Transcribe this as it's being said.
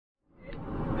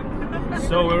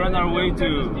So we're on our way to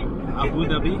Abu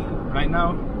Dhabi right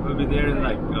now. We'll be there in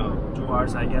like 2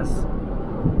 hours, I guess.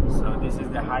 So this is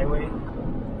the highway.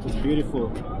 It's beautiful.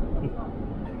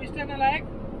 Mr. Nalaik,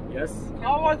 Yes.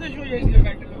 how was the show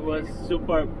yesterday? It was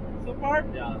superb.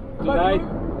 Superb? Yeah. Tonight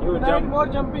you Tonight jump. more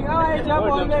jumping. I jump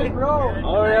More always, jumping.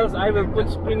 bro. Or else I will put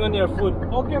spring on your foot.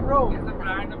 Okay, bro.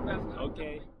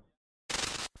 Okay.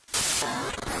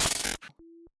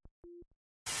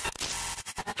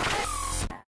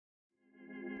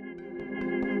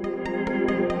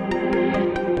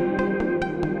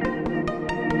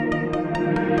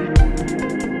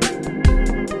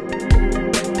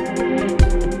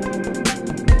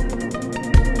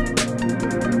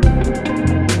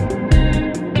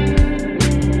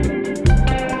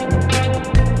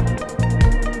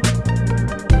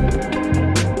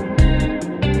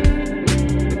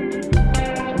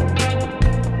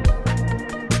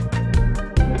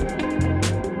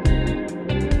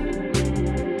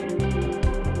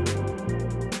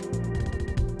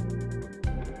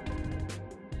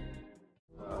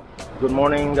 Good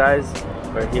morning, guys.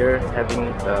 We're here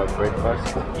having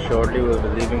breakfast. Shortly we'll be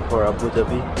leaving for Abu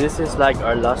Dhabi. This is like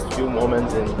our last few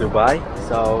moments in Dubai,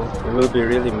 so we will be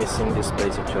really missing this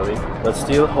place actually. But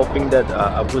still hoping that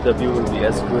Abu Dhabi will be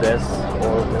as good as,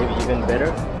 or maybe even better.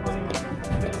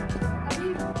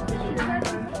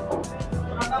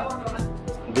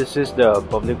 This is the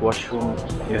public washroom.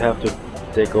 You have to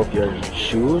take off your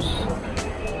shoes,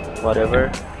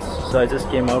 whatever. So I just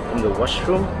came out from the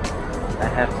washroom. I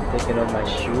have taken off my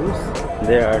shoes.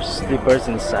 There are slippers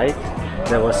inside.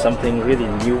 That was something really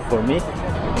new for me.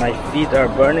 My feet are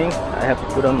burning. I have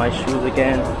to put on my shoes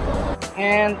again.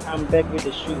 And I'm back with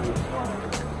the shoes.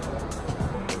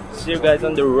 See you guys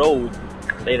on the road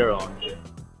later on.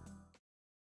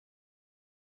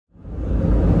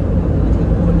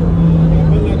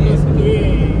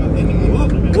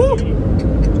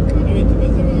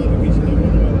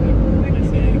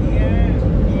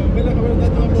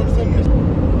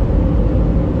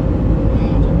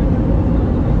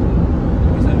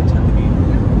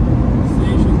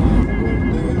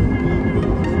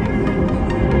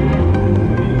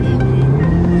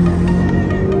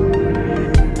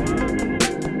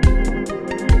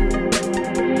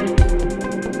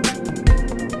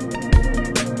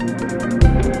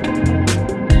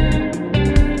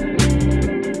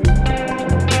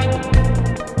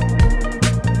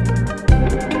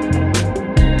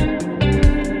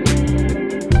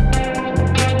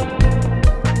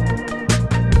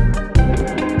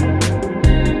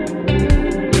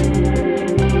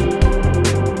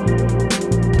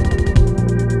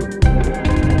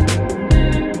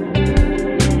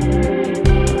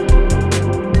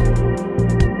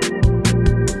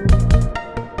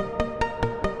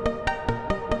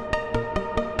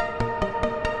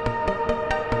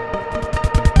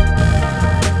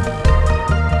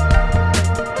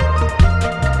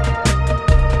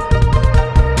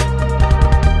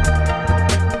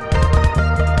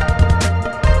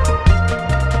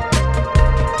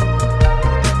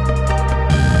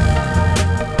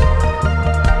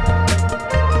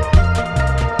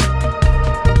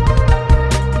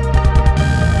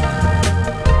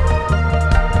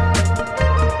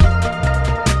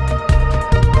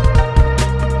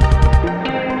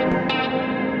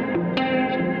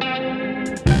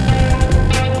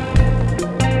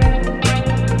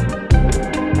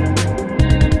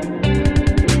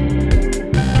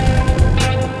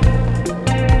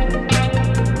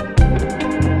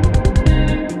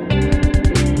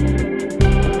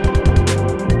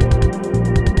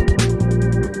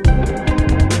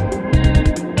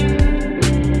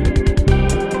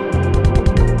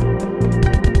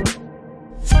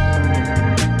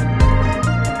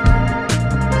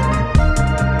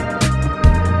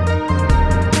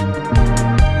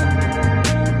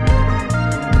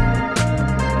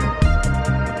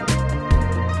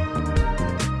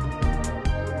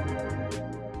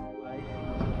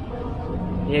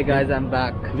 Hey guys, I'm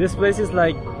back. This place is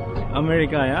like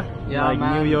America, yeah? Yeah, like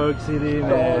man. New York City,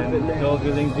 man. Tall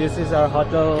buildings. This is our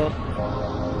hotel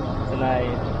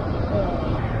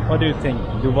tonight. What do you think?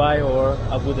 Dubai or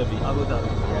Abu Dhabi? Abu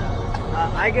Dhabi.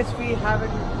 Yeah. I guess we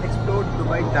haven't explored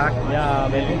Dubai that much. Yeah,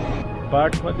 maybe.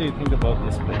 But what do you think about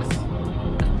this place?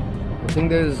 I think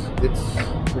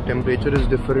the temperature is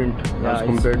different as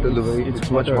compared to Dubai.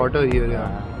 It's much hotter here. Yeah.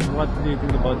 What do you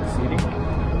think about the city?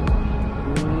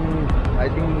 I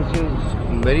think this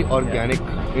is very organic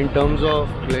in terms of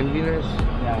cleanliness.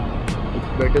 Yeah.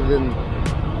 It's better than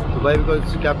Dubai because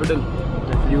it's capital,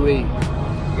 UAE.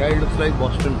 Yeah, it looks like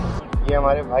Boston. ये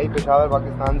हमारे भाई पेशावर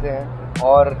पाकिस्तान से हैं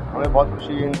और हमें बहुत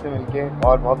खुशी हुई इनसे मिलके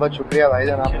और बहुत बहुत शुक्रिया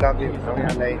भाईजान आपका भी हमें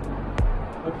यहाँ लाए।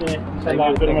 Okay.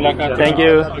 Inshallah. Thank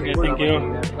you. Okay, thank you.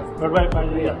 Bye bye.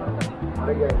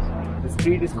 The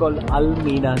street is called Al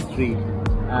Mina Street,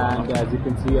 and as you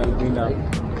can see, Al Mina.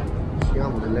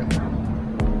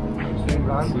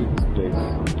 See this place.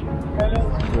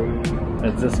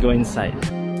 Let's just go inside.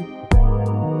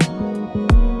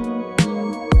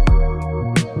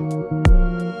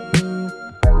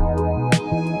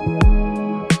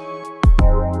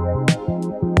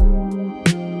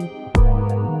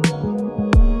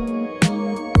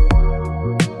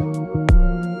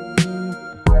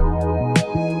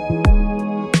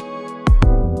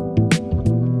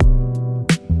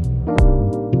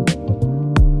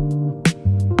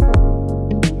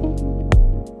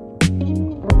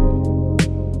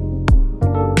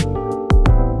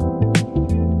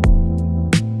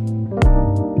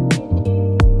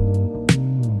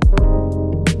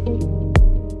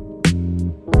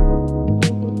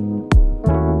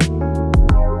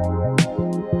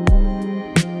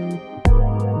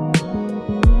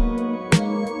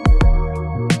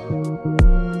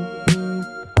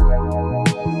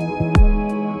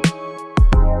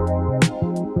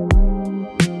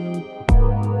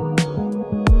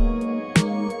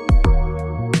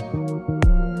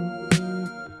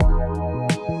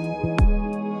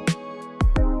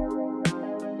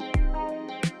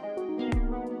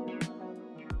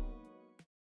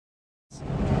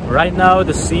 Right now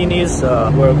the scene is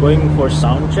we're going for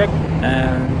sound check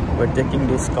and we're taking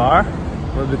this car.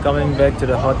 We'll be coming back to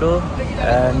the hotel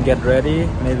and get ready,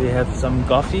 maybe have some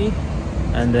coffee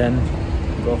and then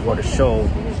go for the show.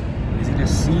 Is it a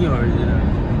sea or is it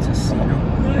it's a sea?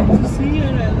 It's a sea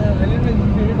and the island is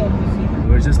located on the sea.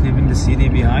 We're just leaving the city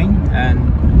behind and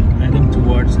heading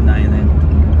towards an island.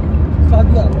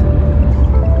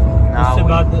 Now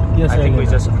I think we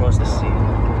just crossed the sea.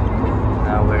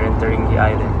 Now we're entering the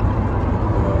island.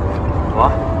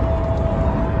 Wow.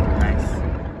 Nice.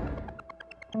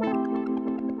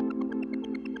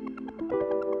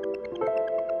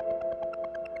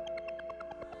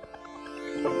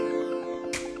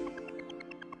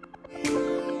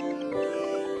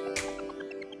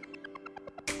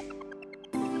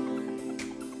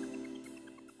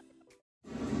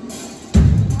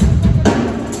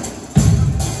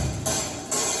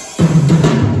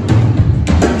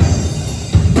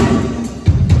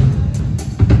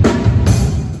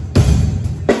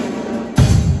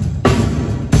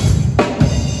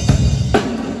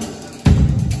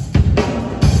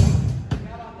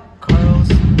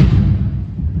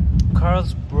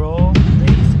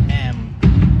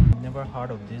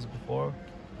 Heard of this before.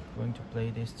 Going to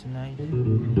play this tonight.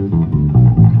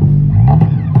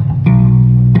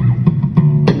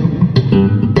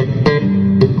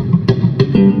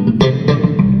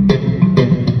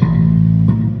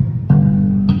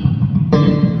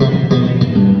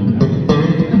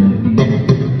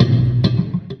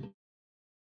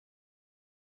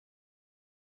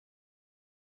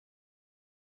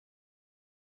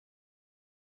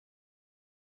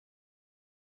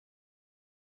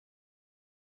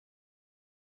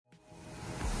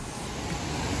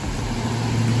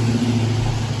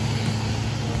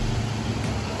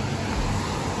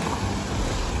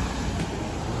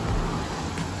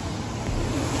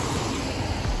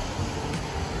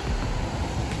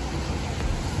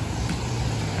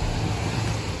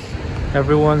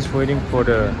 Everyone's waiting for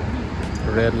the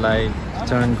red light to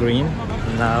turn green.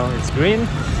 Now it's green,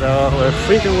 so we're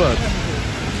free to work.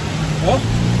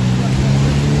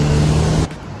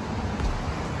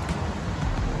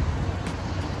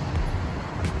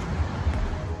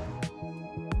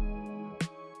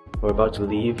 We're about to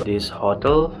leave this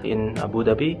hotel in Abu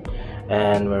Dhabi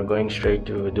and we're going straight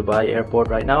to Dubai airport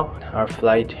right now. Our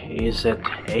flight is at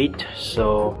 8,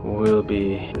 so we'll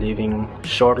be leaving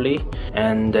shortly,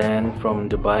 and then from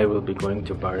Dubai we'll be going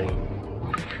to Bahrain.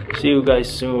 See you guys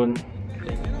soon.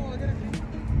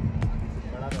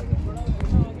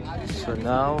 So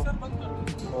now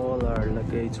all our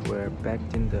luggage were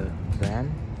packed in the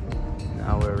van.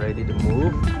 Now we're ready to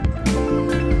move.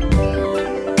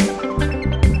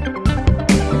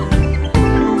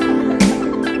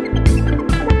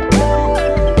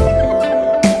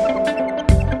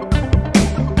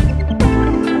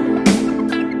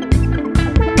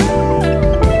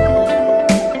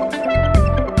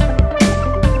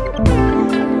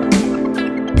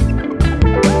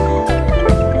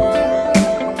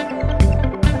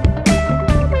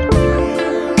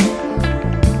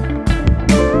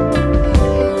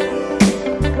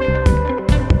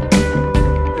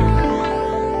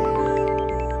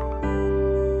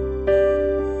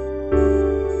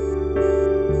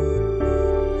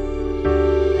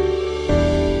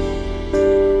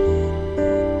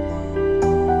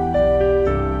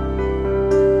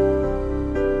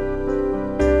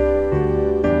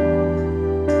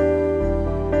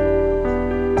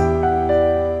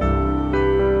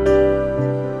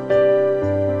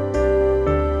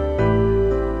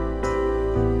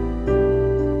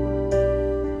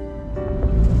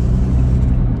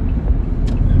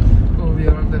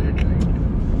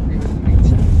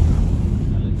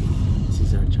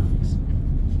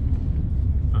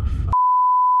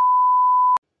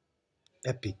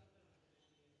 Epic.